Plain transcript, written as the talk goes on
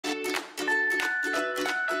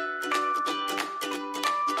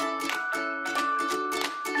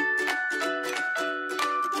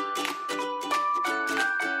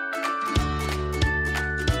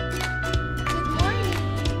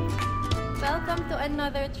welcome to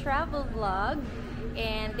another travel vlog.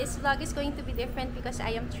 And this vlog is going to be different because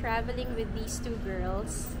I am traveling with these two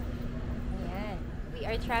girls. Ayan. We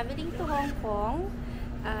are traveling to Hong Kong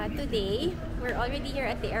today. We're already here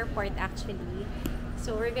at the airport actually.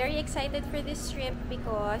 So we're very excited for this trip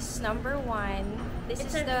because number one, this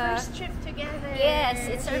is the first trip together. Yes,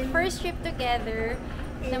 it's our first trip together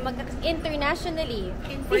na internationally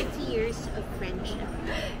in 40 years of friendship.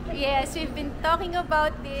 Yes, we've been talking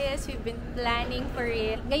about this. We've been planning for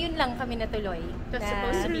it. Ngayon lang kami natuloy. It was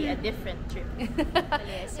supposed to be a different trip.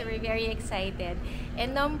 Yes, so we're very excited.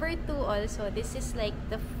 And number two also, this is like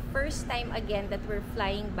the first time again that we're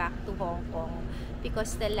flying back to Hong Kong.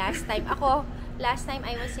 Because the last time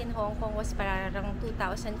I was in Hong Kong was parang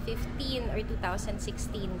 2015 or 2016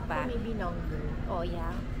 pa. Maybe longer. Oh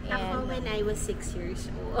yeah. Ako when I was 6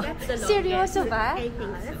 years old. That's the longest. Seryoso ba? I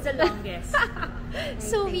think that's the longest.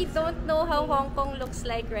 So we don't know how Hong Kong looks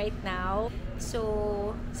like right now.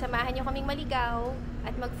 So samahan nyo kaming maligaw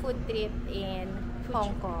at mag-food trip in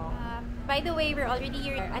Hong Kong. By the way, we're already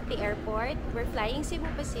here at the airport. We're flying Cebu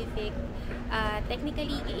Pacific.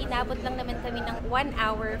 Technically, inabot lang naman kami ng 1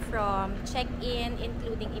 hour from check-in,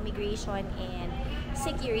 including immigration and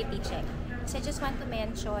security check. So I just want to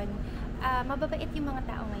mention, mababait yung mga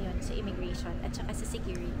tao ngayon sa immigration at saka sa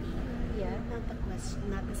security. Yeah, not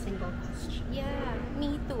a single question. Yeah,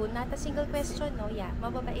 me too. Not a single question, no? Yeah,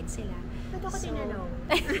 mababait sila. Ba't ako tinanong?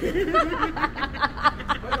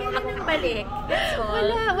 Kailan ang balik?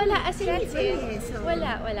 Wala. As in, That's it.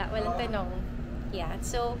 Walang tanong. Yeah,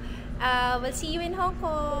 so, we'll see you in Hong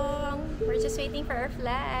Kong. We're just waiting for our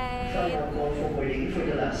flight. For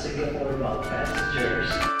the last Singapore-bound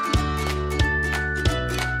passengers.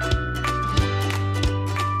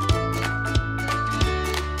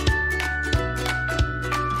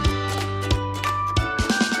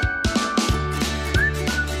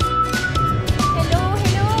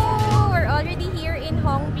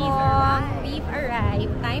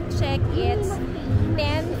 It's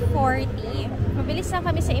 10:40. Mabilis lang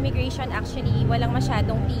kami sa immigration actually. Walang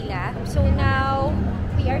masyadong pila. So now,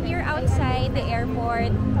 we are here outside the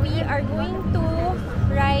airport. We are going to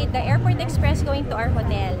ride the Airport Express going to our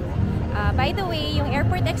hotel. By the way, yung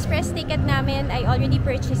Airport Express ticket namin, I already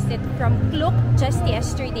purchased it from Klook just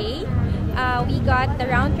yesterday. We got the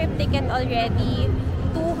round trip ticket already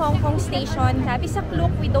to Hong Kong Station. Sabi sa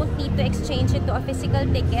Klook, we don't need to exchange it to a physical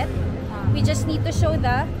ticket. We just need to show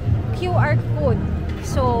the QR code.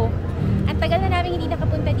 So, ang tagal na namin hindi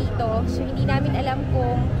nakapunta dito. So, hindi namin alam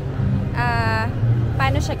kung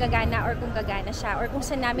paano siya gagana or kung gagana siya or kung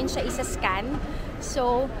saan namin siya isa-scan.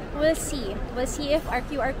 So, we'll see. We'll see if our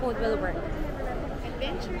QR code will work.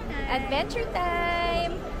 Adventure time! Adventure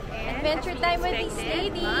time! Adventure time with these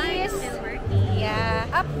ladies! Yeah.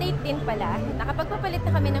 Update din pala. Nakapagpapalit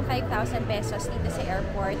na kami ng 5,000 pesos dito sa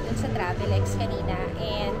airport dun sa Travelex kanina.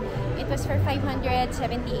 And it was for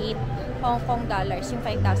 578 Hong Kong dollars yung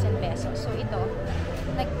 5,000 pesos. So ito,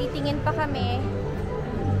 nagtitingin pa kami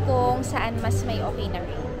kung saan mas may okay na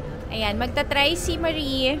rate. Ayan, magta-try si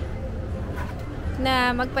Marie na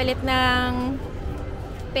magpalit ng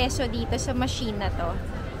peso dito sa machine na to.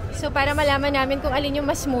 So, para malaman namin kung alin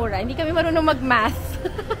yung mas mura. Hindi kami marunong mag-math.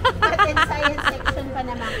 But in science section pa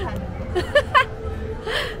naman kami.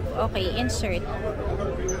 Okay, insert.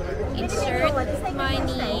 Insert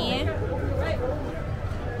money.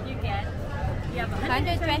 You can? You have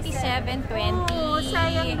 127.20. Oh,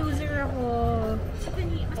 sayang loser ako.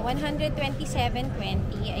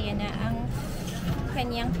 127.20. Ayan na ang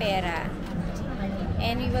kanyang pera.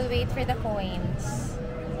 And we will wait for the coins.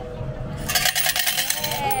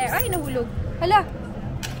 Ay, nahulog. Hala!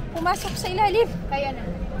 Pumasok sa ilalim. Kaya na.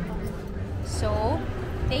 So,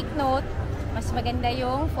 take note, mas maganda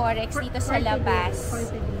yung forex dito sa labas.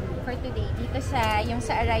 For today. Dito sa, yung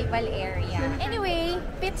sa arrival area. Anyway,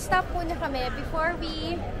 pit stop muna kami before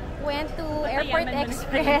we went to Airport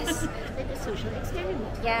Express. A social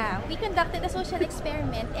experiment. Yeah, we conducted a social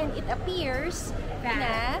experiment and it appears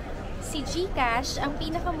na si Gcash ang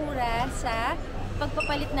pinakamura sa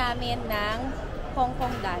pagpapalit namin ng Hong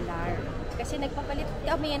Kong dollar. Kasi nagpapalit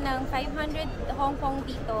kami ng 500 Hong Kong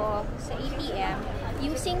dito sa ATM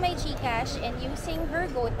using my Gcash and using her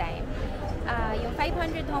Gotyme. Yung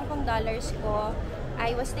 500 Hong Kong dollars ko,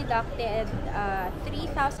 I was deducted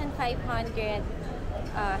 3,500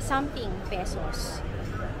 something pesos.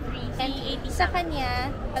 And sa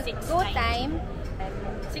kanya, Gotyme,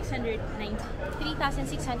 690.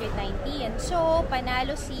 3,690. And so,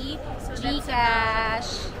 panalo si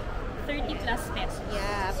Gcash. 30 plus pesos.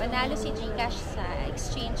 Yeah, panalo si Gcash sa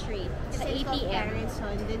exchange rate sa ATM.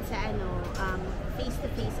 Comparison dun sa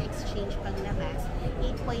face-to-face exchange pag labas,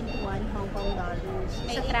 8.1 Hong Kong dollars.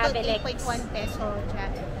 May Sa Travelex. 8.1 peso,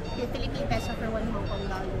 Philippine peso for 1 Hong Kong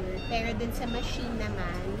dollar. Pero dun sa machine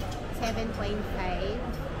naman, 7.5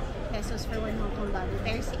 pesos for 1 Hong Kong dollar.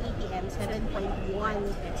 Pero sa ATM, 7.1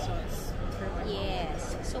 pesos.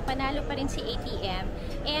 Yes. So, panalo pa rin si ATM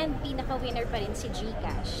and pinaka-winner pa rin si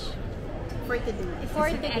Gcash. For today. For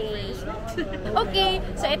today. Okay.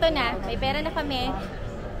 So, ito na. May pera na kami.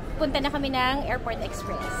 Punta na kami ng Airport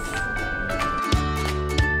Express.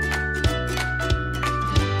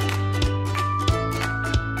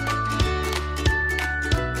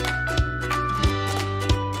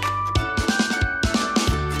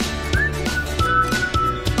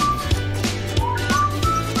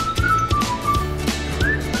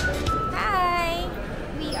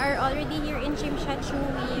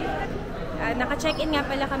 Naka-check-in nga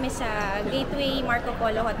pala kami sa Gateway Marco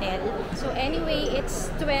Polo Hotel. So anyway,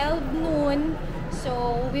 it's 12 noon.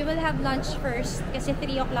 So we will have lunch first kasi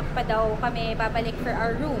 3 o'clock pa daw kami babalik for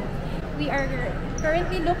our room. We are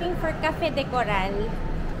currently looking for Cafe de Coral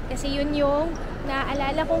kasi yun yung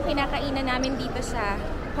naalala kong kinakainan namin dito sa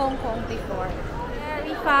Hong Kong before. Yeah,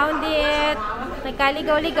 we found it.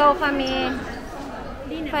 Nagkaligaw-ligaw kami.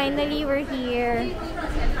 Finally, we're here.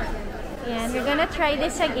 And we're gonna try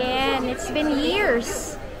this again. It's been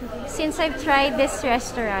years since I've tried this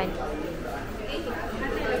restaurant.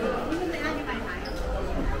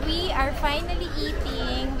 We are finally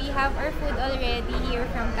eating. We have our food already here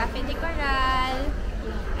from Cafe de Coral.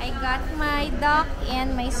 I got my duck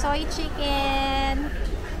and my soy chicken.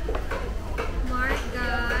 Mark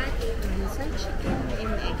got Soy chicken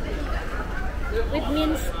and egg. with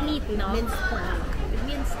minced meat, no? Minced pork. With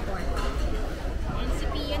minced pork. And si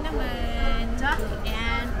Pia naman, Duck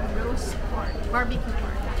and roast pork. Barbecue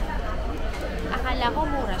pork. akala ko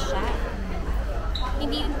mura siya.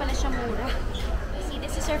 Hindi rin pala siya mura. See,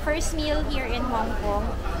 this is our first meal here in Hong Kong.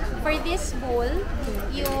 For this bowl,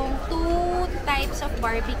 yung 2 types of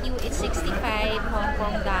barbecue is 65 Hong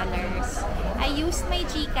Kong dollars. I used my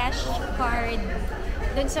Gcash card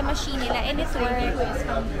dun sa machine nila and it worked.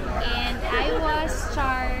 And I was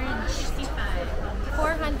charged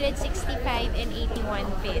 465 and 81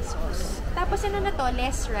 pesos. Tapos ano na to?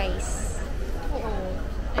 Less rice. Oo.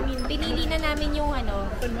 I mean, pinili na namin yung ano,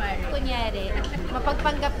 kunyari,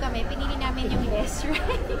 mapagpanggap kami, pinili namin yung less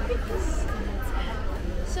rice.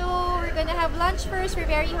 So, we're gonna have lunch first. We're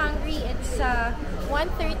very hungry. It's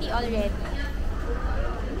 1:30 already.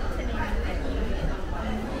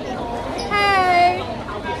 Hi!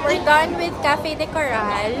 We're done with Cafe de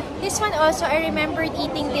Coral. This one also, I remembered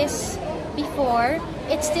eating this before.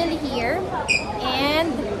 It's still here.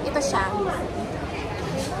 And ito siya.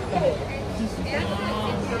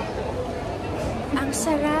 Ang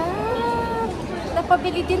sarap!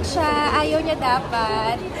 Napabili din siya. Ayaw niya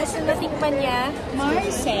dapat. Kasi natikman niya.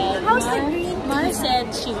 Mars said. How's the green tea? Mars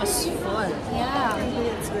said she was full. Yeah.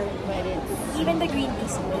 It's good, but it's Even the green tea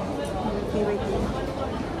is good. favorite thing.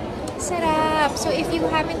 Sarap! So if you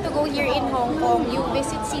happen to go here in Hong Kong, you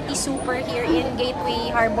visit City Super here in Gateway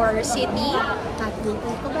Harbor City.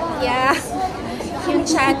 Yeah. Yung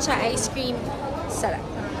cha-cha ice cream. Sarap.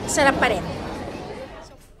 Sarap pa rin.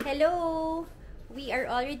 Hello! We are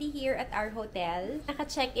already here at our hotel.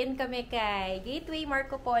 Naka-check-in kami kay Gateway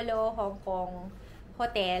Marco Polo Hong Kong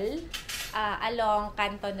Hotel along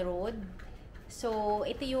Canton Road. So,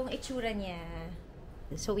 ito yung itsura niya.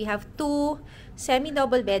 So, we have 2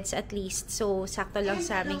 semi-double beds at least. So, sakto lang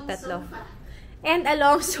sa aming tatlo. And a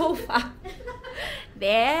long sofa.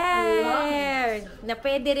 There! Na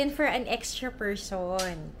pwede rin for an extra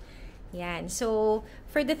person. Yan. So,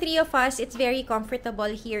 for the 3 of us, it's very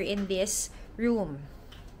comfortable here in this room.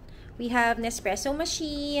 We have Nespresso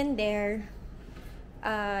machine there.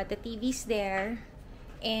 The TV's there.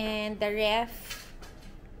 And the ref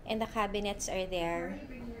and the cabinets are there.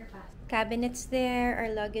 Cabinets there,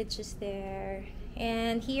 our luggage is there.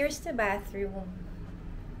 And here's the bathroom.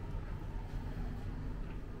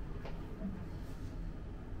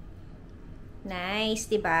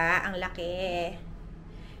 Nice, diba? Ang laki.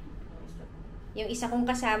 Yung isa kong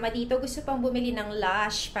kasama dito, gusto pang bumili ng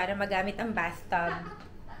Lush para magamit ang bathtub.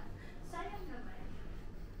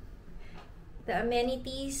 The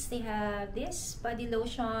amenities, they have this body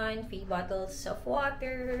lotion, 3 bottles of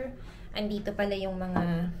water. Andito pala yung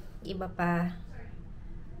mga iba pa.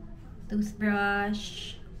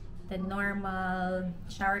 Toothbrush, the normal,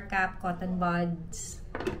 shower cap, cotton buds.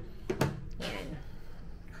 Yan.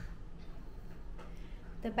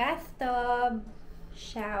 The bathtub,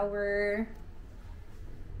 shower.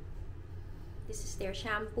 This is their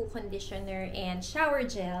shampoo, conditioner, and shower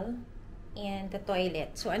gel. And the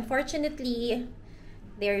toilet. So, unfortunately,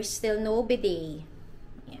 There's still no bidet.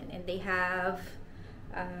 Yan. And they have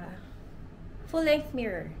full-length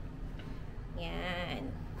mirror.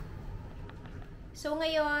 Yan. So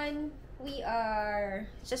ngayon, we are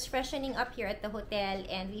just freshening up here at the hotel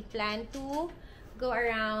and we plan to go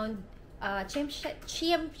around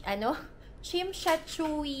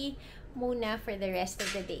Chimshatchui muna for the rest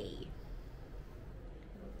of the day.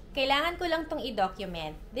 Kailangan ko lang tong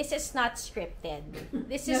i-document. This is not scripted.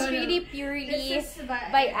 This is really purely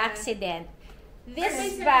by accident.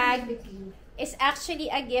 This bag is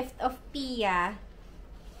actually a gift of Pia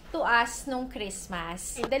to us nung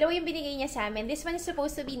Christmas. Dalawa yung binigay niya sa amin. This one is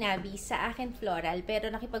supposed to be Nabi, sa akin floral,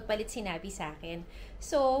 pero nakipagpalit si Nabi sa akin.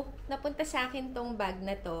 So, napunta sa akin tong bag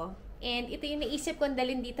na to. And ito yung naisip kong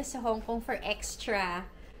dalhin dito sa Hong Kong for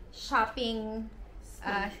extra shopping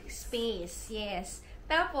space. Yes.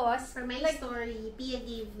 Tapos, for my story, Pia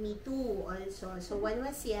gave me two also. So, one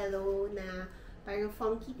was yellow na parang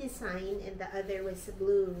funky design and the other was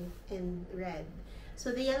blue and red.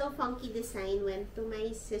 So, the yellow funky design went to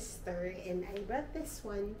my sister and I brought this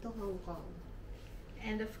one to Hong Kong.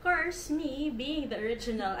 And of course, me, being the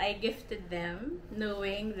original, I gifted them,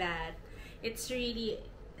 knowing that it's really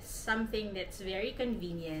something that's very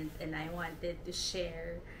convenient and I wanted to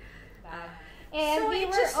share. And so we it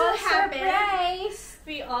were just so all happened surprised.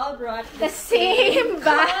 We all brought The same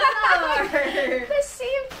bag. color. The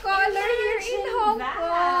same color here in Hong bag.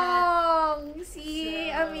 Kong. See,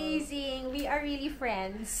 So- amazing. We are really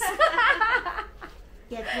friends.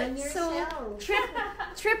 Get one So, yourself.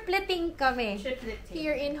 tripleting kami Tripleting.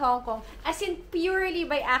 here in Hong Kong. As in, purely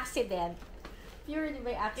by accident. Purely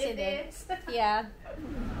by accident. It is. Yeah.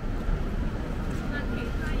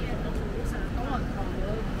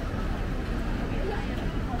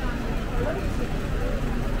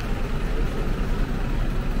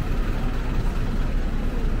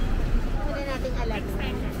 Muna nating alam.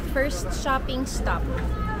 First shopping stop.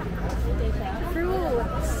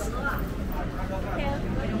 Fruits.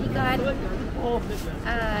 We got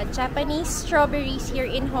Japanese strawberries here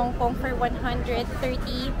in Hong Kong for 130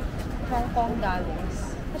 Hong Kong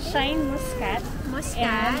dollars. Shine Muscat.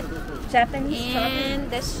 Muscat. Japanese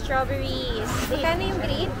And the strawberries. Magkano yung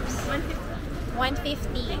grapes?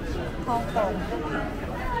 150 Hong Kong.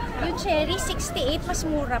 Yung cherry, 68. Mas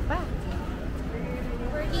mura pa.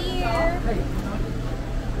 We're here.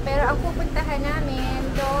 Pero ang pupuntahan namin,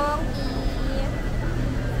 Donkey.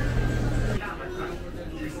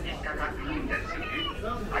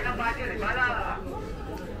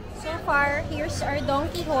 So far, here's our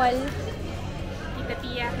Donkey Hall. Tita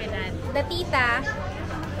Tia cannot. The Tita,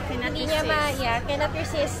 hindi niya cannot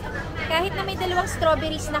resist. Kahit na may dalawang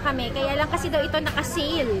strawberries na kami, kaya lang kasi daw ito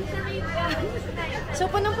naka-sale. So,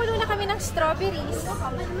 punong-puno na kami ng strawberries.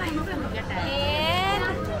 And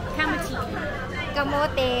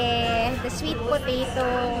kamote, the sweet potato.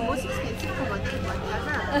 Most expensive ko ba?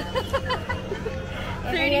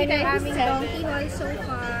 And ayan yung aming Donkey Hall so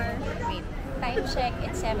far. Wait, time check,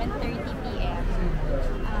 it's 7:30 p.m.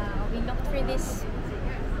 We looked for this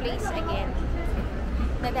place again.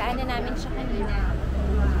 Nadaanan namin siya kanina.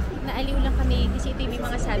 Naaliw lang kami kasi ito yung may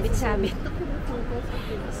mga sabit-sabit.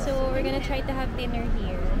 So, we're gonna try to have dinner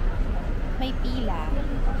here. May pila.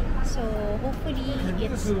 So, hopefully,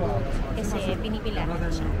 it's good. Kasi pinipilahan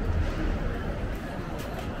siya.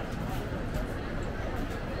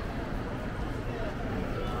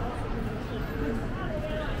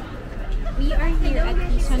 We are here at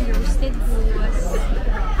Tisan Roasted Goose.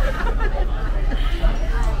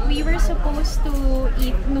 We were supposed to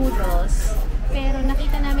eat noodles, pero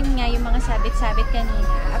nakita namin nga yung mga sabit-sabit kanina.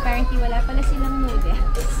 Apparently, wala pala silang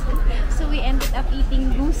noodles. So, we ended up eating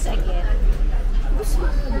goose again.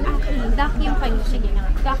 Duck yung kanina. Sige na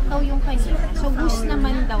nga. Duck daw yung kanina. So, goose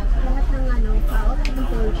naman daw. Lahat ng fowl,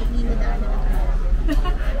 hindi na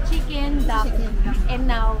Chicken, duck, and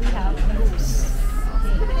now we have goose.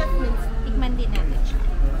 Okay. Tikman din natin siya.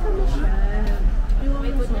 My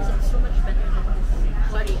goodness, it's so much better than this.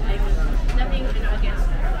 Sorry, I mean, nothing against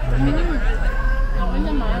her. Oo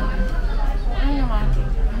naman. Oo naman.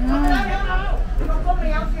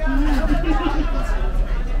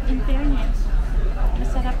 In fairness,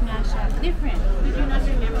 masarap nga siya. Different. Did you not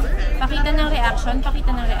remember? Pakita ng reaction.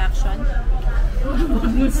 Pakita ng reaction.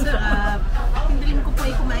 Sarap. Hindi rin ko po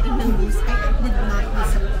ay kumain ng goose. I did not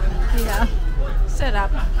disappoint. Yeah.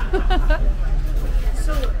 Sarap.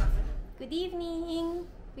 So, Good evening.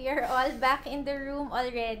 We are all back in the room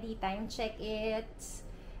already. Time check, it's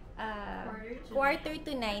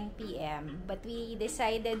 8:45 p.m. But we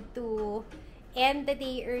decided to end the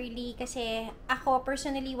day early kasi ako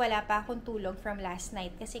personally wala pa akong tulog from last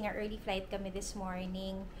night kasi nga early flight kami this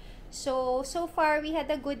morning. So far, we had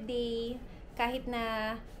a good day. Kahit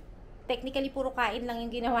na technically puro kain lang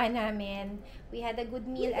yung ginawa namin. We had a good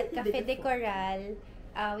meal at Cafe de Coral.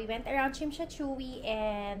 We went around Chimchachui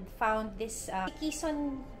and found this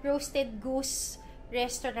Quezon roasted goose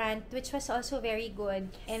restaurant, which was also very good.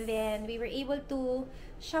 And then we were able to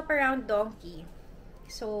shop around Donkey.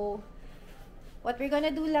 So what we're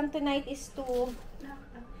gonna do lang tonight is to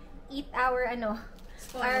eat our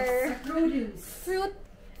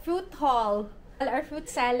fruit haul, our fruit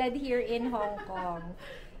salad here in Hong Kong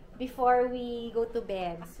before we go to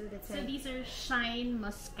bed. So these are Shine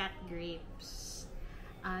Muscat grapes.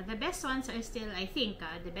 The best ones are still, I think,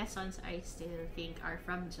 are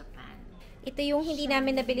from Japan. Ito yung hindi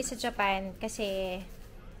namin nabili sa Japan kasi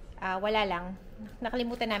wala lang.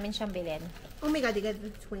 Nakalimutan namin siyang bilhin. Oh my god, you got the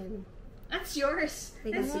twin. That's yours. I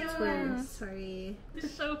got the twin. Sorry.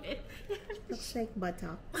 Show it. Looks like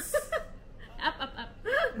buttocks. Up.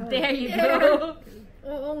 Oh. There you go.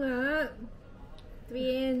 Oo nga.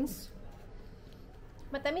 Twins.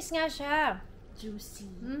 Matamis nga siya. Juicy.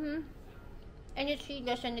 And it's sweet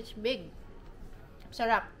and it's big.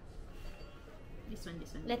 Sarap. This one.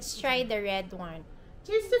 Let's try the red one.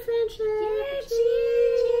 Cheers to friendship!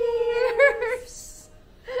 Cheers!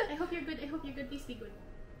 I hope you're good. Please be good.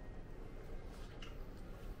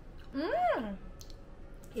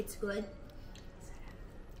 It's good.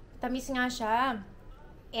 Tamis nga siya.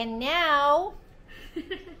 And now,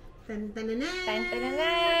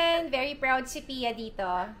 tan-tananan! Very proud si Pia dito.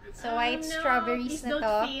 So, white strawberries na to.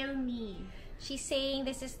 Don't fail me. She's saying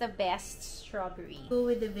this is the best strawberry. Go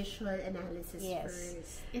with the visual analysis Yes.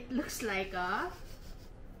 first. It looks like a...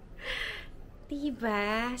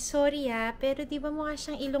 Diba? Sorry pero diba mukha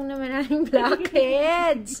siyang ilong na maraming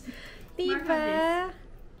blackheads? Diba?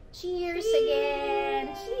 Cheers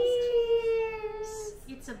again! Cheers!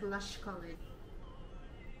 It's a blush color.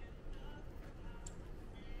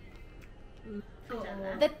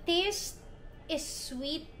 The taste is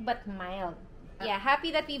sweet but mild. Yeah, happy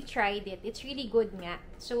that we've tried it. It's really good nga.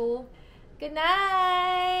 So, good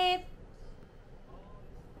night!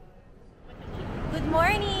 Good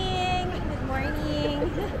morning! Good morning!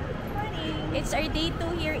 It's our day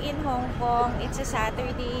 2 here in Hong Kong. It's a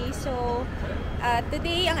Saturday. So,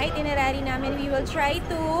 today, ang itinerary namin, we will try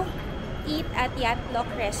to eat at Yatlok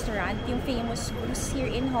Restaurant, yung famous goose here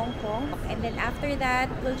in Hong Kong. And then after that,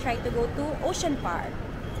 we'll try to go to Ocean Park.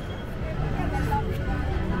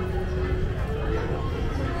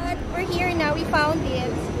 We're here now. We found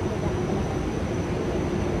it.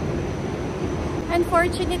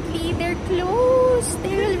 Unfortunately, they're closed.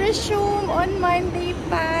 They will resume on Monday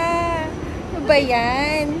pa. Ano ba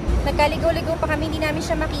yan? Nagkaligaw-ligaw pa kami. Hindi namin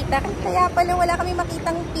siya makita. Kaya pala wala kami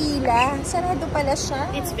makitang pila. Sarado pala siya.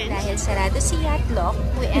 Dahil sarado si Yatlok,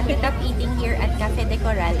 we ended up eating here at Cafe de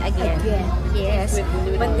Coral again. Yes.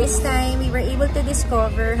 But this time, we were able to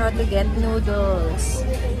discover how to get noodles.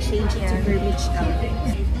 Change it to vermicelli stuff.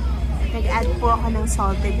 Nag-add po ako ng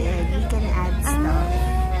salted egg. We can add stuff.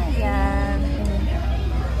 Yeah.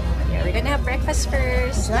 We're gonna have breakfast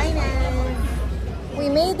first. Join us!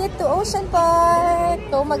 We made it to Ocean Park.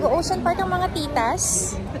 So, mag-Ocean Park ang mga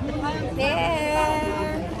titas.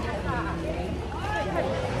 There.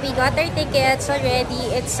 We got our tickets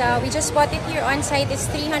already. It's we just bought it here on site.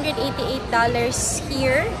 It's $388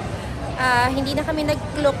 here. Hindi na kami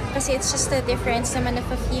nag-clock kasi it's just a difference naman of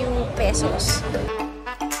a few pesos.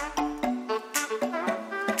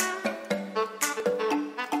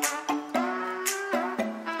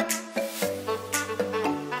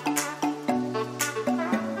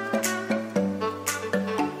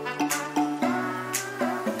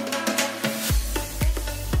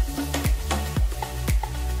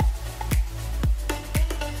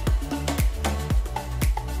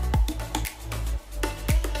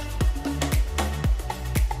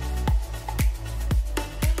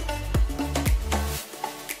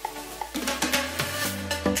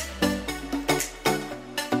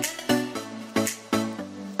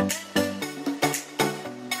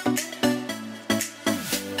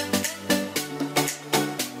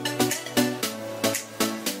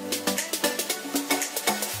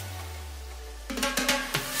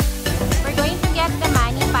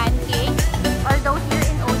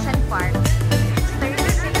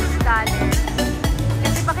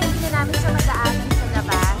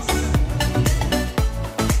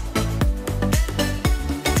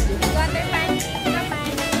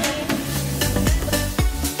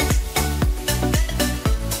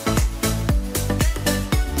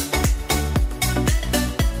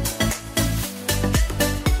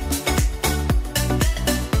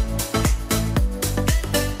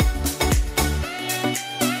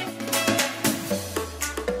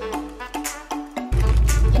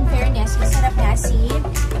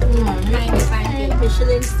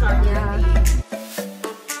 Michelin star. Yeah.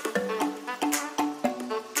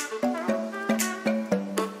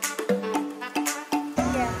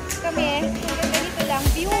 Yeah. Kami, hanggang ganito lang.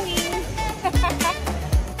 Viewing.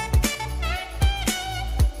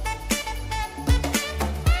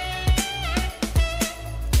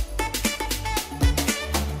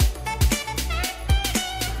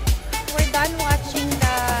 We're done watching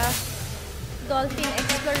the dolphin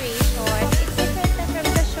exploration. It's different na from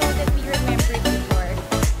the show that we remember before.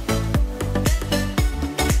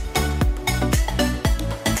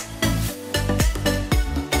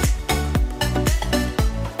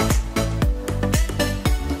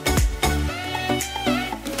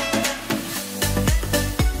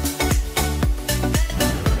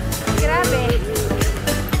 Grabe.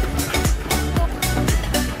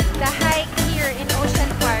 The hike here in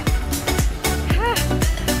Ocean Park. Ha!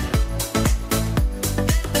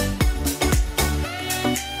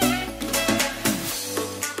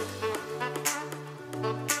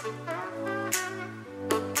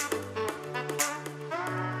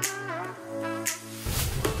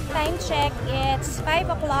 Time check, it's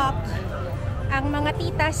 5 o'clock. Ang mga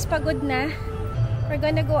titas pagod na. We're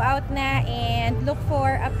gonna go out na and look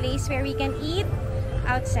for a place where we can eat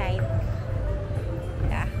outside.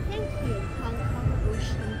 Yeah. Thank you, HongKong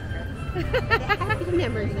Ocean Park. Happy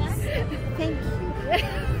memories. Thank you.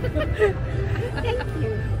 Thank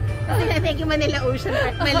you. Thank you, Manila Ocean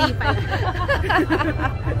Park. Mali pala.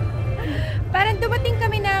 Parang dumating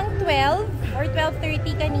kami ng 12 or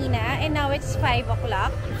 12:30 kanina and now it's 5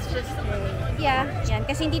 o'clock. It's just Yeah, yan.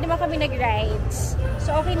 Kasi hindi naman kami nag-rides.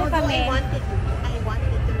 So okay na kami. I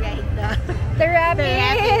wanted to ride The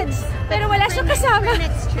rapids! Pero wala siyang kasama. For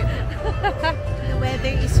next trip. The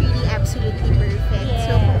weather is really absolutely perfect. Yes.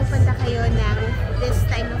 So kung pupunta kayo ng this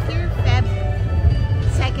time of year, Feb,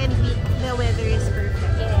 second week, the weather is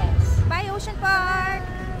perfect. Yes. Bye, Ocean Park!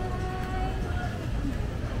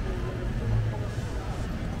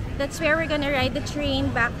 That's where we're gonna ride the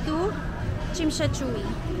train back to Chimsha-Chui.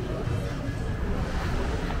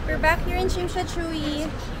 We're back here in Chimsha-Chui.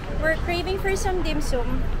 We're craving for some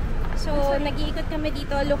dimsum. So, nag-iikot kami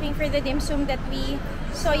dito looking for the dimsum that we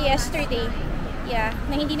saw yesterday. Yeah,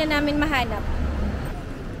 na hindi na namin mahanap.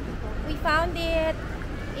 We found it.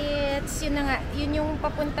 It's, yun na nga, yun yung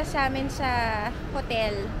papunta sa amin sa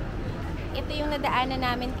hotel. Ito yung nadaanan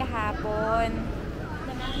namin kahapon.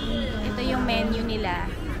 Ito yung menu nila.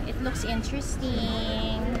 It looks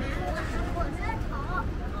interesting.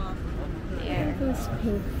 There. Those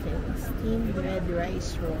pink things. Steamed red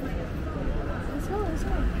rice roll. Let's go, let's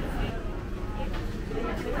go.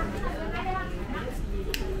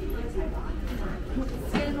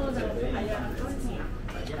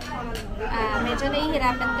 Medyo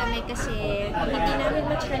nahihirapan kami kasi hindi namin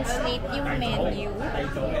ma-translate yung menu.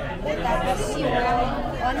 Tapos yung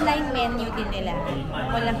online menu din nila.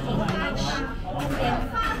 Walang English. And then,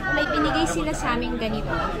 may binigay sila sa amin ganito.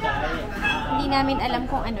 Hindi namin alam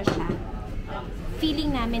kung ano siya.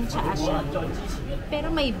 Feeling namin tsaa siya.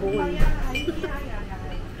 Pero may bowl.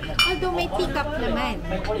 Although may teacup naman.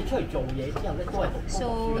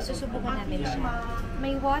 So, susubukan namin siya.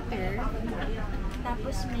 May water.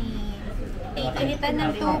 Tapos may initan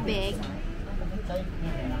ng tubig.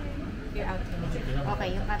 Figure out. Okay,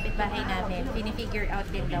 yung kapitbahay namin, pinifigure out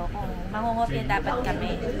din daw kung mangungopya dapat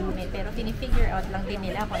kami. Pero pinifigure out lang din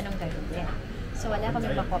nila kung anong gagawin. So, wala kami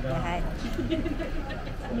makopyahan.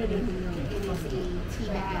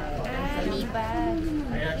 Salibag.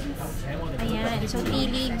 Ayan. So, tea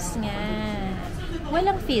leaves nga.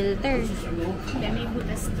 Walang filter. May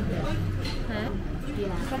butas dito. Ha?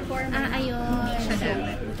 Yeah. Ayun.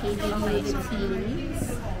 Okay, so tea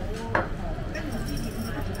leaves.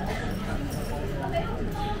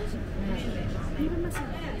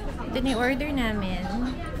 Ito na yung order namin.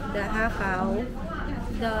 The hapaw,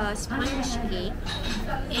 the sponge cake,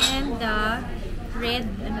 and the red,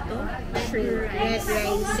 ano to? Red rice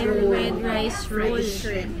The roll. red rice roll.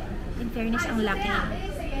 Shrimp. In fairness, ang laki.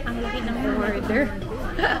 Ang laki ng order.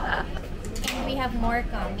 We have more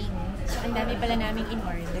coming. So, ang dami pala namin in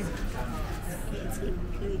order.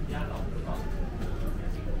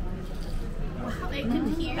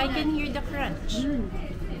 I can hear the crunch.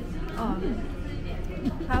 Oh.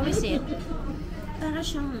 How is it? Para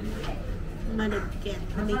siyang malagkit.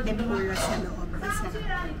 May tempura sa loob.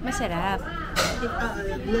 Masarap. Masarap.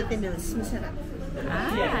 Glutinous. Masarap.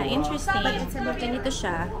 Ah, interesting. Ganito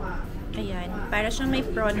siya. Ayan. Para siyang may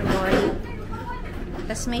prawn roll.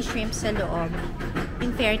 Tapos may shrimp sa loob. In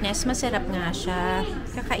fairness, masarap nga siya.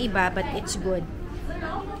 Kakaiba, but it's good.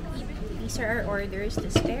 These are our orders. The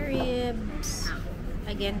spare ribs.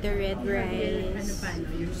 Again, the red rice.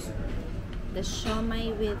 the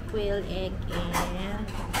siomai with quail egg and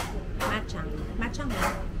matchang. Matchang.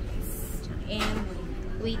 And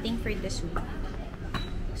waiting for the soup.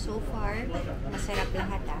 So far, masarap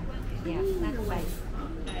lahat ah. Yeah, not bad.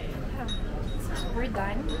 So we're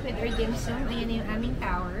done with our dimsum. Ayan na yung aming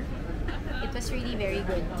tower. It was really very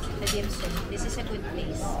good, the dimsum. This is a good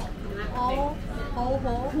place. Ho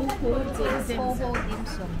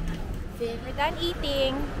dimsum. We're done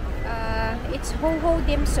eating. It's ho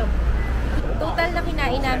dimsum. Total na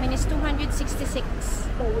kinain namin is 266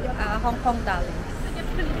 Hong Kong dollars.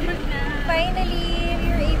 Finally, we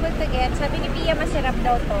were able to get. Sabi ni Pia, masarap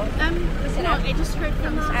daw to. Masarap. No, I just heard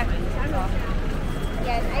from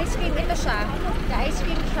Yan, ice cream. Ito siya. The ice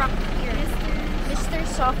cream truck here. Mr.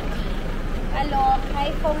 Softy. Along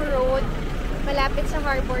HongKong Road. Malapit sa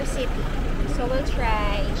Harbor City. So, we'll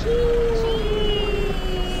try. Cheers!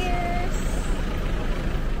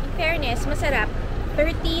 In fairness, masarap.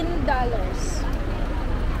 $13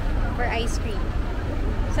 for ice cream.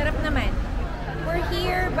 Sarap naman. We're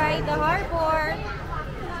here by the harbor.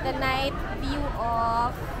 The night view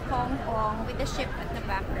of Hong Kong with the ship at the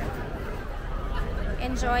background.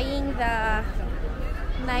 Enjoying the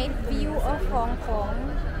night view of Hong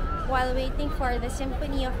Kong while waiting for the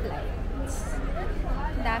Symphony of Lights.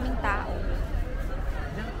 Daming tao.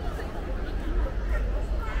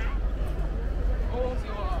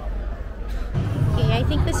 Okay, I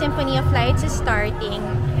think the Symphony of Lights is starting.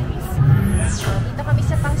 Dito kami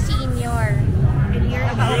sa pang senior. And here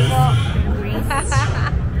nakaupo.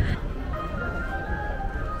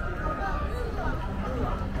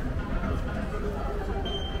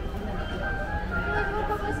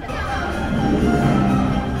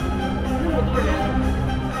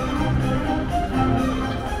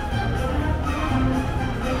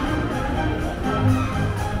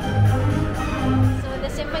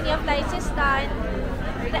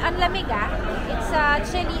 Ang lamig ah. It's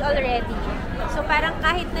chilly already. So parang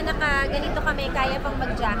kahit na naka-ganito kami, kaya pang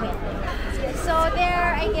mag-jacket. So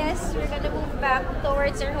there, I guess, we're gonna move back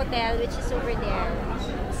towards our hotel, which is over there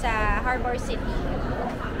sa Harbor City.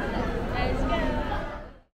 Let's go!